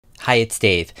Hi, it's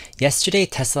Dave. Yesterday,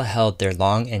 Tesla held their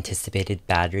long-anticipated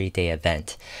Battery Day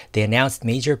event. They announced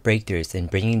major breakthroughs in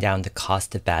bringing down the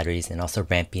cost of batteries and also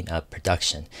ramping up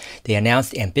production. They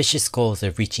announced ambitious goals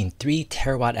of reaching 3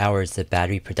 terawatt-hours of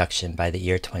battery production by the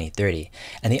year 2030.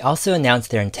 And they also announced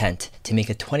their intent to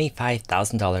make a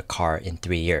 $25,000 car in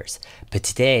 3 years. But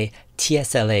today,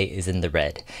 TSLA is in the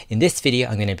red. In this video,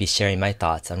 I'm going to be sharing my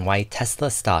thoughts on why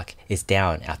Tesla stock is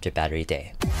down after Battery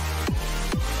Day.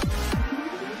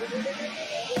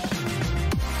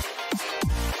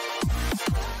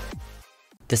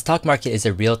 The stock market is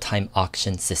a real-time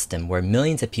auction system where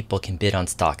millions of people can bid on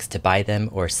stocks to buy them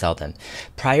or sell them.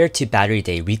 Prior to Battery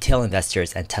Day, retail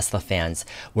investors and Tesla fans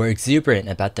were exuberant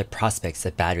about the prospects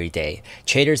of Battery Day.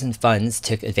 Traders and funds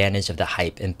took advantage of the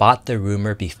hype and bought the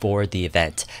rumor before the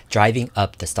event, driving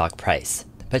up the stock price.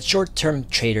 But short-term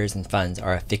traders and funds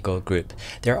are a fickle group.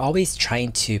 They're always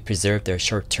trying to preserve their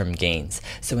short-term gains.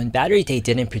 So when Battery Day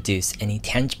didn't produce any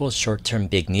tangible short-term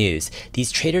big news, these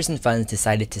traders and funds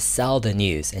decided to sell the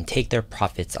news and take their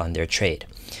profits on their trade.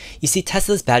 You see,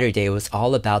 Tesla's Battery Day was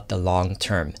all about the long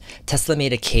term. Tesla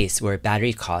made a case where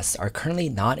battery costs are currently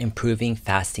not improving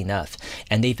fast enough,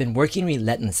 and they've been working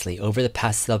relentlessly over the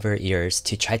past several years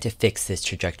to try to fix this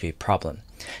trajectory problem.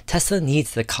 Tesla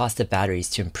needs the cost of batteries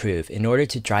to improve in order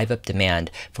to drive up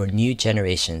demand for new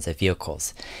generations of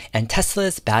vehicles. And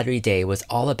Tesla's Battery Day was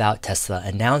all about Tesla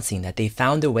announcing that they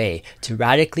found a way to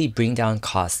radically bring down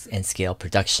costs and scale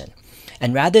production.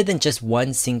 And rather than just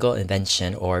one single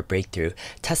invention or breakthrough,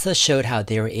 Tesla showed how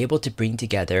they were able to bring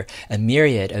together a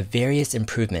myriad of various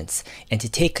improvements and to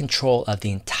take control of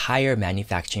the entire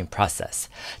manufacturing process.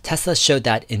 Tesla showed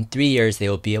that in 3 years they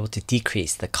will be able to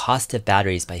decrease the cost of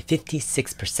batteries by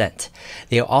 56%.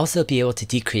 They will also be able to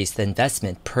decrease the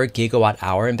investment per gigawatt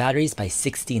hour in batteries by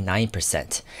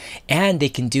 69%. And they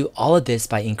can do all of this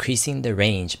by increasing the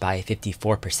range by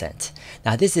 54%.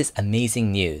 Now this is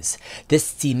amazing news. This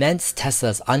cements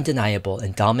Tesla's undeniable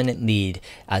and dominant lead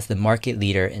as the market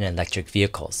leader in electric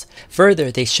vehicles.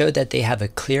 Further, they showed that they have a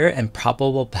clear and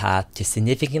probable path to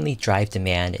significantly drive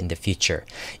demand in the future.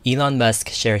 Elon Musk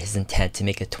shared his intent to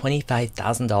make a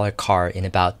 $25,000 car in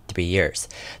about 3 years.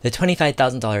 The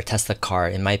 $25,000 Tesla car,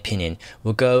 in my opinion,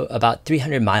 will go about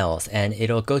 300 miles and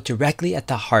it'll go directly at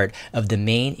the heart of the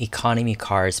main economy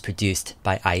cars produced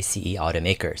by ICE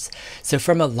automakers. So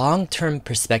from a long-term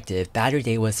perspective, Battery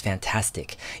Day was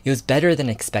fantastic. It was better than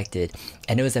expected,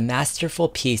 and it was a masterful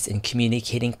piece in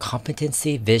communicating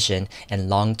competency, vision, and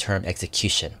long-term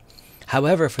execution.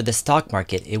 However, for the stock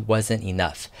market, it wasn't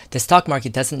enough. The stock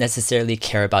market doesn't necessarily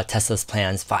care about Tesla's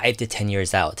plans 5 to 10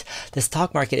 years out. The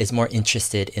stock market is more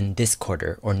interested in this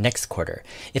quarter or next quarter.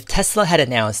 If Tesla had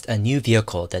announced a new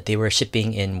vehicle that they were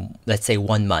shipping in, let's say,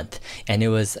 1 month, and it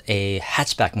was a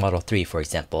hatchback Model 3, for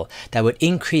example, that would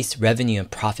increase revenue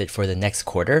and profit for the next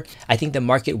quarter, I think the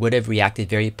market would have reacted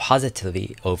very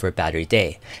positively over Battery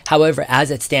Day. However,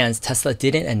 as it stands, Tesla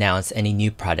didn't announce any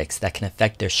new products that can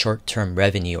affect their short-term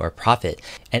revenue or profit.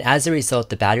 And as a result,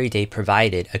 the Battery Day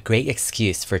provided a great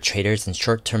excuse for traders and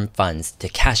short-term funds to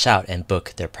cash out and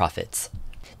book their profits.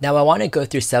 Now, I want to go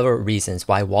through several reasons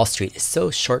why Wall Street is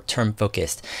so short-term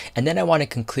focused, and then I want to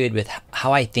conclude with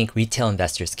how I think retail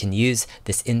investors can use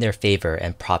this in their favor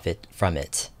and profit from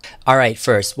it. Alright,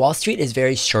 first, Wall Street is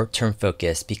very short-term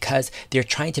focused because they're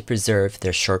trying to preserve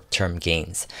their short-term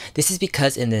gains. This is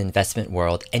because in the investment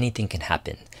world, anything can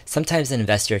happen. Sometimes an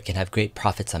investor can have great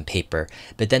profits on paper,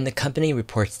 but then the company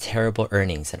reports terrible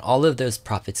earnings and all of those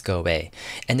profits go away.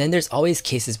 And then there's always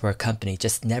cases where a company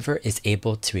just never is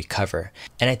able to recover.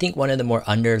 And I think one of the more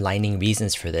underlying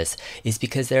reasons for this is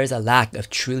because there is a lack of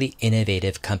truly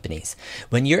innovative companies.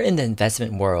 When you're in the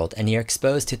investment world and you're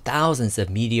exposed to thousands of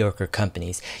mediocre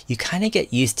companies, you kind of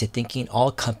get used to thinking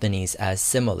all companies as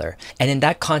similar. And in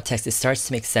that context, it starts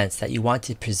to make sense that you want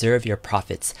to preserve your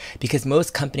profits because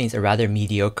most companies are rather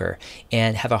mediocre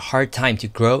and have a hard time to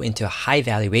grow into a high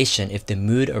valuation if the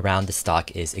mood around the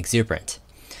stock is exuberant.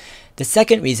 The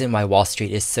second reason why Wall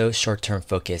Street is so short-term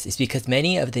focused is because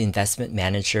many of the investment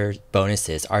manager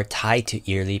bonuses are tied to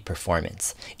yearly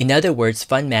performance. In other words,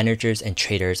 fund managers and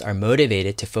traders are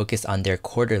motivated to focus on their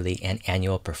quarterly and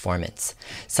annual performance.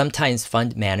 Sometimes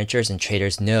fund managers and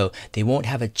traders know they won't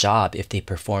have a job if they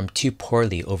perform too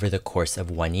poorly over the course of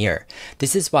 1 year.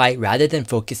 This is why, rather than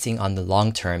focusing on the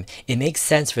long term, it makes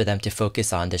sense for them to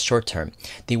focus on the short term.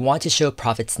 They want to show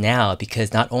profits now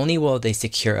because not only will they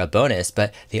secure a bonus,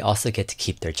 but they also get to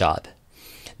keep their job.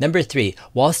 Number 3,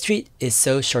 Wall Street is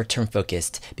so short-term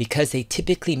focused because they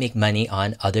typically make money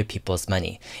on other people's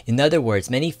money. In other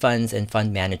words, many funds and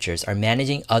fund managers are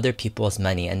managing other people's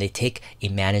money and they take a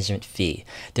management fee.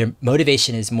 Their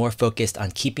motivation is more focused on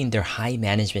keeping their high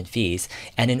management fees,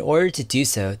 and in order to do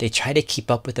so, they try to keep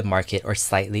up with the market or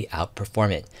slightly outperform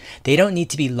it. They don't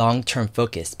need to be long-term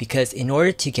focused because in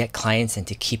order to get clients and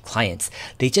to keep clients,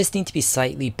 they just need to be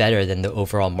slightly better than the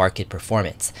overall market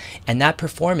performance. And that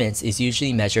performance is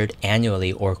usually measured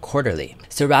annually or quarterly.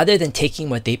 So rather than taking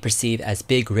what they perceive as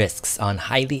big risks on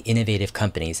highly innovative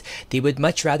companies, they would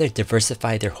much rather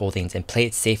diversify their holdings and play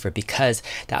it safer because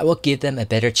that will give them a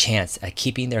better chance at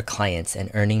keeping their clients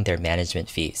and earning their management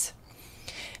fees.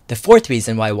 The fourth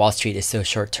reason why Wall Street is so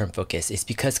short-term focused is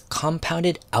because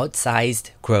compounded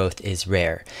outsized growth is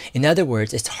rare. In other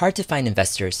words, it's hard to find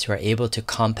investors who are able to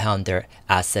compound their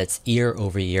assets year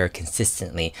over year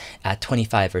consistently at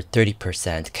 25 or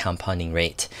 30% compounding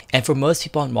rate. And for most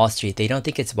people on Wall Street, they don't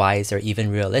think it's wise or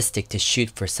even realistic to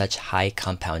shoot for such high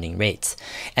compounding rates.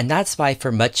 And that's why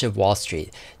for much of Wall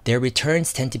Street, their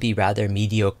returns tend to be rather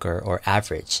mediocre or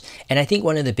average. And I think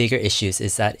one of the bigger issues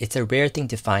is that it's a rare thing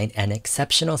to find an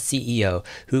exceptional CEO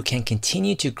who can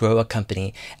continue to grow a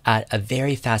company at a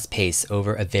very fast pace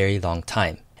over a very long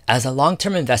time. As a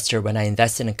long-term investor, when I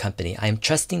invest in a company, I am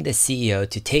trusting the CEO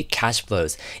to take cash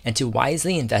flows and to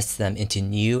wisely invest them into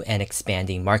new and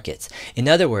expanding markets. In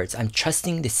other words, I'm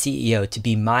trusting the CEO to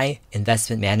be my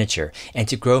investment manager and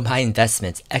to grow my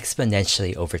investments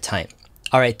exponentially over time.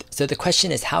 All right, so the question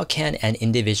is, how can an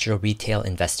individual retail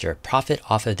investor profit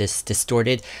off of this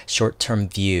distorted short-term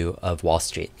view of Wall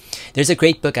Street? There's a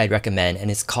great book I'd recommend, and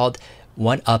it's called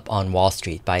One Up on Wall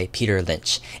Street by Peter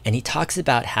Lynch. And he talks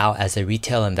about how as a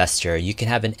retail investor, you can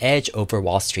have an edge over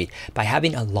Wall Street by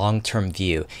having a long-term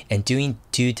view and doing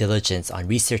due diligence on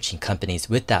researching companies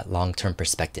with that long-term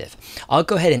perspective. I'll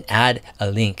go ahead and add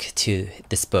a link to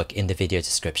this book in the video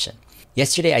description.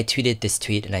 Yesterday, I tweeted this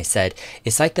tweet and I said,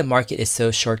 it's like the market is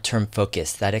so short-term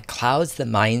focused that it clouds the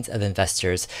minds of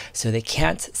investors so they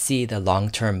can't see the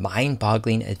long-term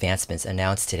mind-boggling advancements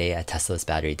announced today at Tesla's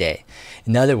Battery Day.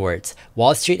 In other words,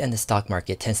 Wall Street and the stock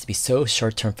market tends to be so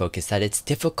short-term focused that it's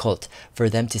difficult for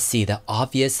them to see the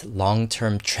obvious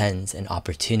long-term trends and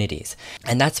opportunities.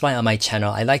 And that's why on my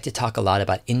channel, I like to talk a lot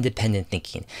about independent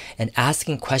thinking and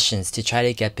asking questions to try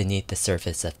to get beneath the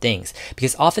surface of things.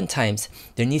 Because oftentimes,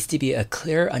 there needs to be a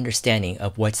clear understanding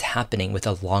of what's happening with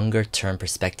a longer term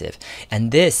perspective.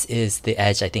 And this is the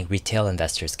edge I think retail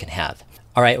investors can have.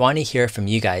 All right, I want to hear from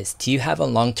you guys. Do you have a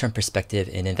long-term perspective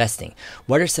in investing?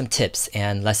 What are some tips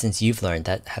and lessons you've learned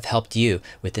that have helped you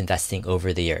with investing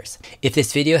over the years? If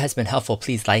this video has been helpful,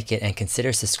 please like it and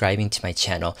consider subscribing to my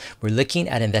channel. We're looking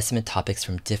at investment topics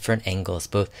from different angles,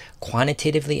 both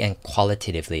quantitatively and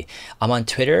qualitatively. I'm on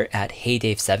Twitter at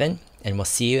HeyDave7, and we'll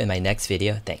see you in my next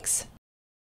video. Thanks.